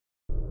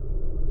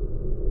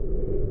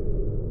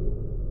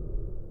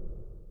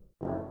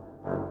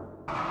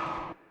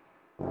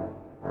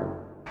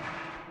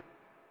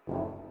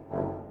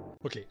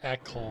Okay,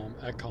 act calm,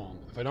 act calm.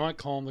 If I don't act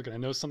calm, they're gonna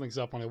know something's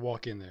up when I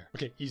walk in there.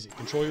 Okay, easy.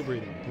 Control your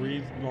breathing.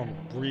 Breathe normal.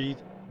 Breathe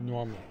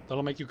normal.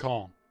 That'll make you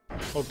calm.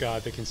 Oh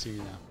god, they can see me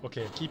now.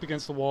 Okay, keep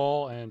against the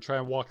wall and try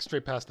and walk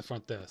straight past the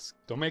front desk.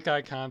 Don't make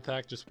eye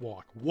contact, just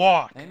walk.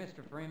 Walk! Hey,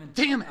 Mr. Freeman.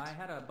 Damn it! I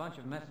had a bunch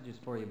of messages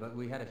for you, but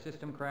we had a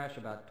system crash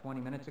about 20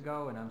 minutes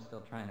ago, and I'm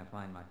still trying to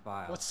find my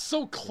file. What's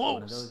so close?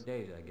 One of those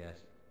days, I guess.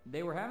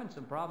 They were having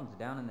some problems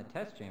down in the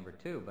test chamber,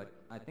 too, but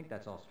I think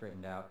that's all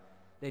straightened out.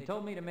 They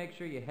told me to make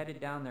sure you headed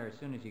down there as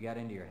soon as you got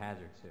into your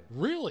hazard suit.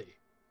 Really?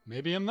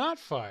 Maybe I'm not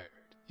fired.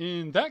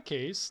 In that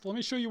case, let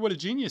me show you what a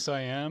genius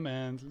I am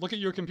and look at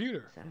your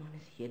computer. Someone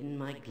has hidden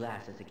my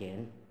glasses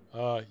again.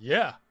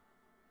 Yeah.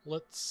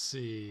 Let's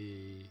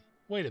see.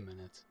 Wait a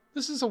minute.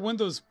 This is a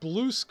Windows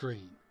blue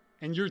screen,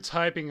 and you're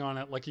typing on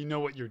it like you know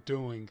what you're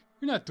doing.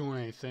 You're not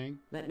doing anything.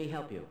 Let me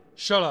help you.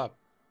 Shut up.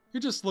 You're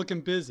just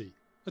looking busy.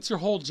 That's your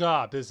whole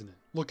job, isn't it?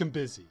 Looking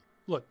busy.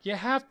 Look, you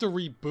have to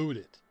reboot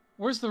it.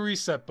 Where's the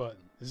reset button?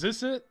 Is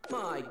this it?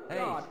 My Hey,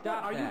 God,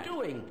 stop what are that. you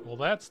doing? Well,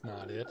 that's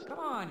not it. Come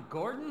on,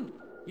 Gordon.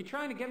 You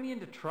trying to get me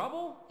into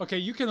trouble? Okay,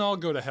 you can all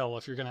go to hell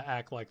if you're gonna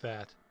act like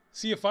that.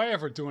 See if I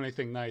ever do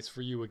anything nice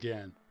for you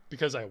again.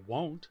 Because I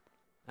won't.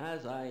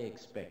 As I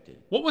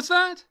expected. What was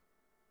that?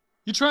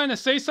 You trying to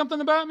say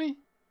something about me?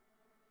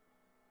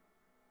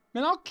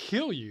 Man, I'll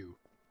kill you.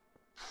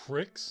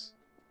 Pricks.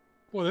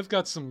 Boy, they've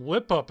got some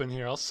lip up in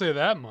here, I'll say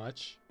that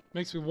much.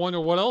 Makes me wonder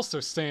what else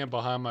they're saying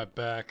behind my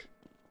back.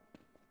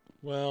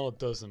 Well, it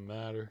doesn't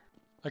matter.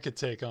 I could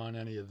take on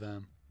any of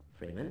them.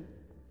 Freeman?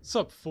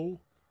 Sup, fool?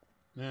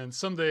 Man,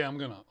 someday I'm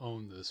gonna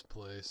own this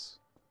place.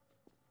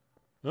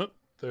 Oh,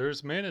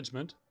 there's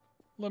management.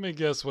 Let me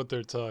guess what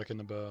they're talking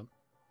about.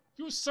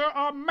 You, sir,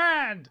 are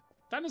mad!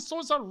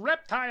 Dinosaurs are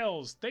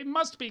reptiles! They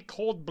must be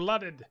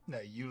cold-blooded! Now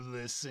you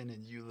listen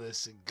and you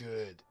listen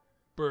good.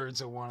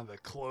 Birds are one of the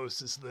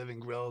closest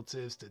living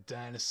relatives to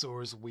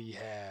dinosaurs we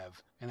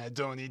have. And I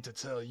don't need to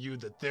tell you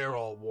that they're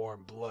all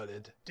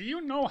warm-blooded. Do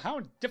you know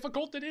how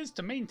difficult it is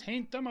to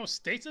maintain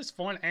thermostasis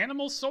for an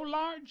animal so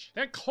large?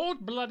 They're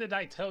cold-blooded,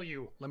 I tell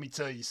you. Let me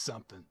tell you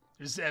something.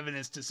 There's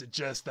evidence to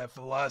suggest that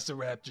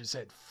velociraptors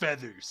had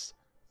feathers.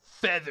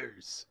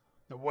 Feathers!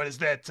 Now what does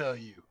that tell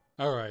you?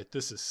 Alright,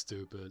 this is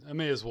stupid. I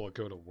may as well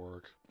go to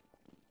work.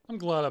 I'm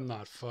glad I'm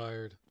not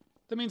fired.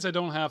 That means I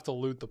don't have to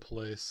loot the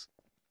place.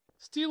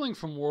 Stealing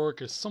from work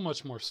is so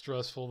much more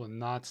stressful than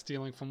not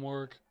stealing from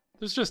work.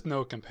 There's just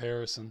no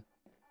comparison.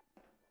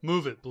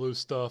 Move it, blue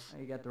stuff.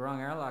 Hey, you got the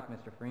wrong airlock,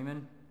 Mr.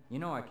 Freeman. You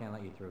know I can't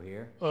let you through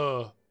here.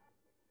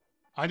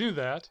 I knew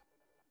that.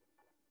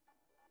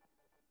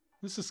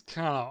 This is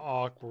kinda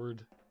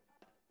awkward.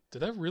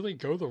 Did I really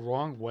go the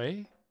wrong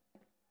way?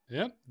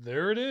 Yep,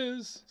 there it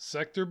is.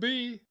 Sector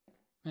B.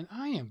 And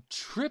I am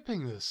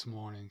tripping this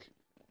morning.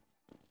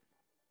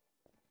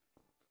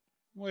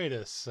 Wait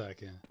a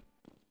second.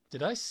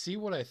 Did I see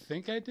what I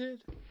think I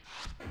did?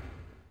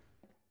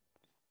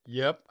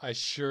 Yep, I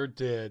sure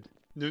did.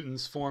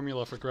 Newton's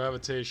formula for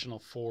gravitational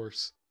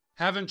force.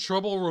 Having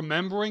trouble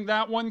remembering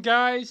that one,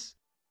 guys?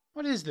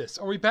 What is this?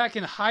 Are we back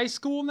in high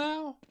school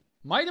now?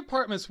 My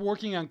department's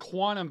working on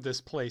quantum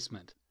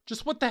displacement.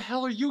 Just what the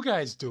hell are you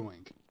guys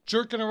doing?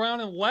 Jerking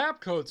around in lab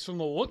coats from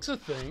the looks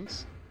of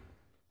things.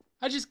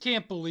 I just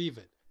can't believe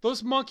it.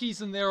 Those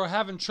monkeys in there are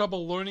having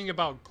trouble learning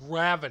about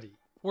gravity.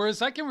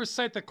 Whereas I can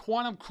recite the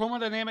quantum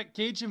chromodynamic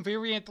gauge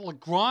invariant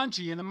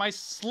Lagrangian in my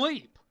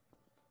sleep.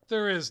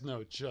 There is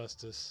no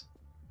justice.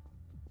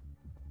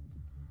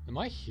 Am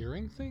I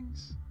hearing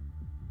things?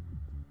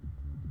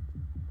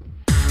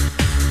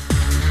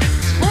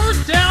 Turn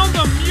down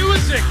the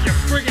music, you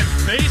friggin'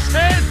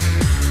 basshead!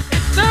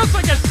 It sounds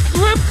like a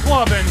strip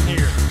club in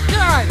here!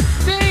 God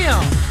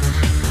damn!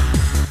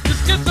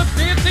 Just get some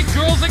dancing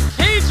girls in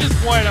cages,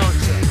 why don't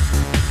you?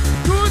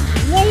 Good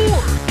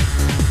lord!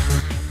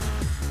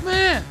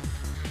 Man,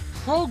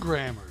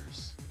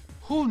 programmers.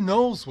 Who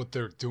knows what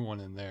they're doing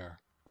in there?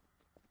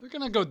 They're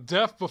gonna go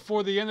deaf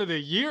before the end of the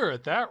year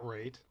at that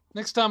rate.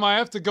 Next time I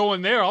have to go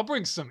in there, I'll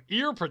bring some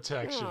ear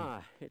protection.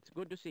 It's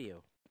good to see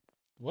you.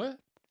 What?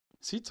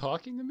 Is he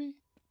talking to me?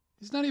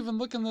 He's not even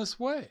looking this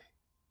way.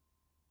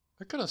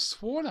 I could have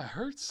sworn I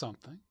heard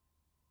something.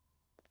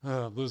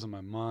 I'm losing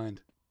my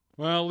mind.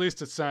 Well, at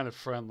least it sounded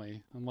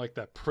friendly, unlike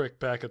that prick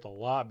back at the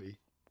lobby.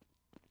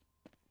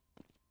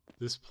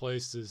 This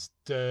place is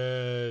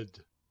dead.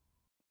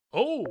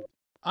 Oh,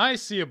 I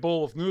see a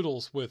bowl of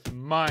noodles with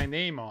my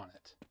name on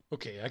it.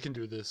 Okay, I can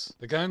do this.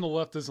 The guy on the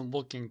left isn't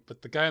looking,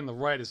 but the guy on the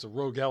right is a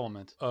rogue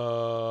element.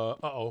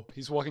 Uh-oh,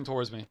 he's walking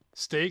towards me.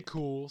 Stay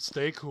cool,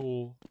 stay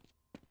cool.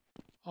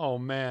 Oh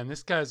man,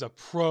 this guy's a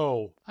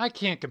pro. I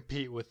can't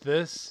compete with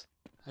this.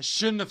 I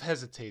shouldn't have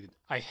hesitated.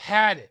 I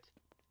had it.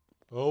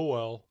 Oh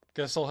well,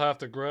 guess I'll have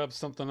to grab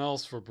something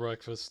else for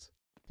breakfast.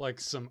 Like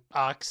some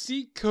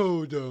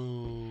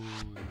oxycodone.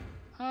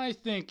 I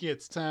think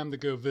it's time to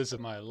go visit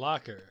my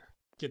locker.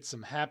 Get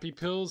some happy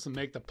pills and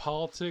make the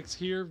politics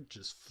here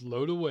just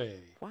float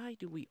away. Why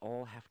do we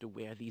all have to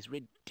wear these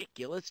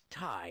ridiculous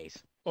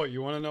ties? Oh,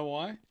 you want to know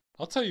why?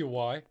 I'll tell you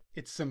why.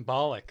 It's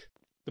symbolic.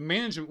 The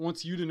management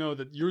wants you to know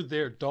that you're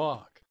their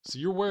dog. So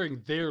you're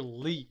wearing their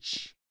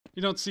leash.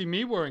 You don't see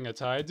me wearing a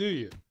tie, do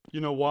you? You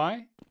know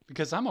why?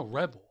 Because I'm a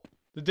rebel.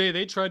 The day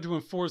they tried to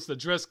enforce the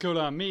dress code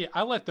on me,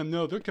 I let them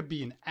know there could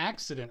be an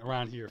accident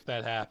around here if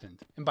that happened.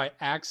 And by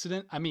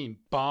accident, I mean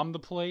bomb the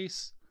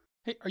place.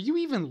 Hey, are you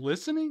even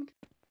listening?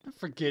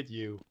 Forget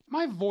you.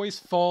 My voice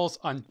falls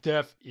on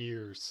deaf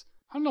ears.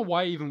 I don't know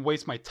why I even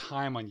waste my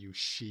time on you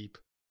sheep.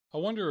 I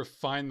wonder if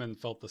Feynman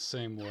felt the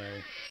same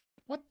way.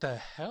 What the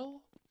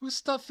hell? Whose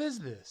stuff is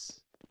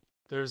this?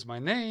 There's my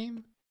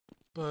name,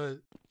 but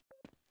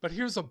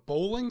here's a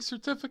bowling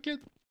certificate?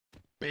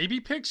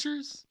 Baby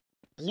pictures?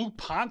 Blue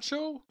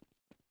poncho?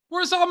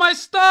 Where's all my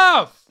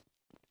stuff?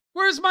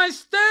 Where's my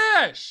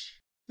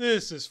stash?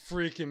 This is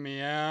freaking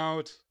me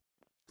out.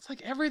 It's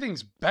like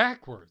everything's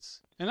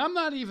backwards, and I'm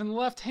not even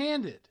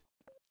left-handed.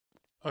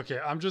 Okay,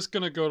 I'm just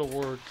gonna go to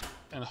work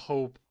and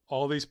hope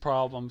all these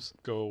problems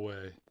go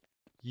away.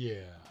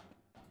 Yeah.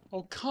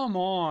 Oh, come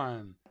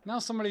on. Now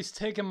somebody's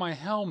taking my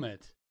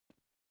helmet.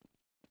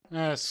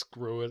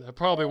 Screw it. I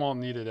probably won't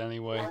need it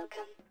anyway. Welcome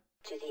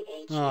to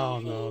the Oh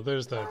no,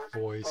 there's that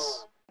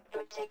voice.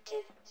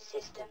 Protective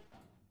system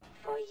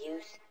for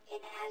use in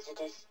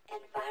hazardous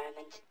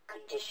environment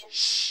conditions.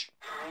 Shh.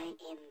 High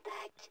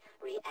impact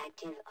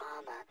reactive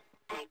armor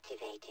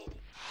activated.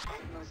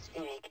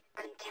 Atmospheric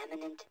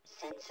contaminant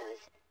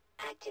sensors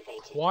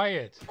activated.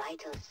 Quiet.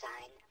 Vital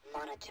sign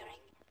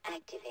monitoring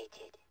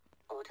activated.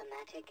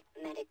 Automatic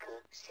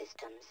medical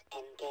systems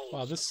engaged.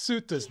 Wow, this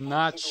suit does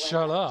not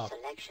shut up.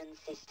 Selection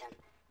system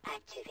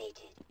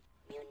activated.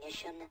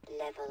 Munition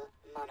level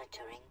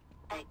monitoring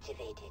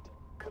activated.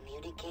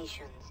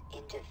 Communications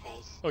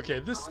interface.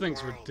 Okay, this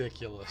thing's online.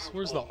 ridiculous.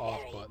 Where's the off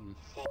Very button?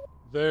 safe.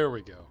 There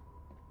we go.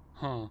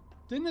 Huh.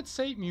 Didn't it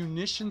say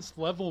munitions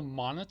level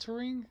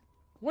monitoring?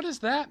 What does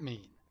that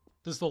mean?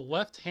 Does the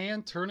left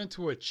hand turn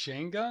into a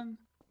chain gun?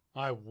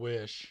 I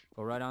wish.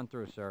 Go right on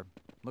through, sir.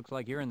 Looks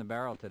like you're in the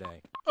barrel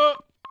today.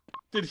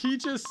 Did he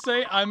just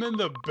say I'm in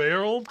the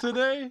barrel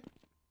today?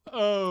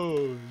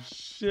 Oh,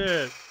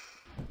 shit.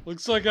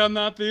 Looks like I'm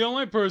not the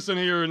only person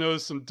here who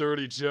knows some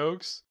dirty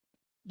jokes.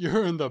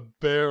 You're in the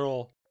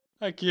barrel.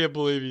 I can't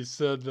believe he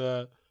said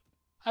that.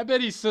 I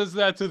bet he says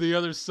that to the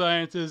other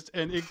scientists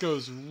and it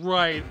goes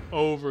right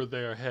over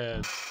their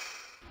heads.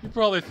 He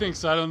probably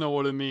thinks I don't know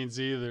what it means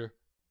either,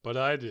 but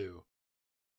I do.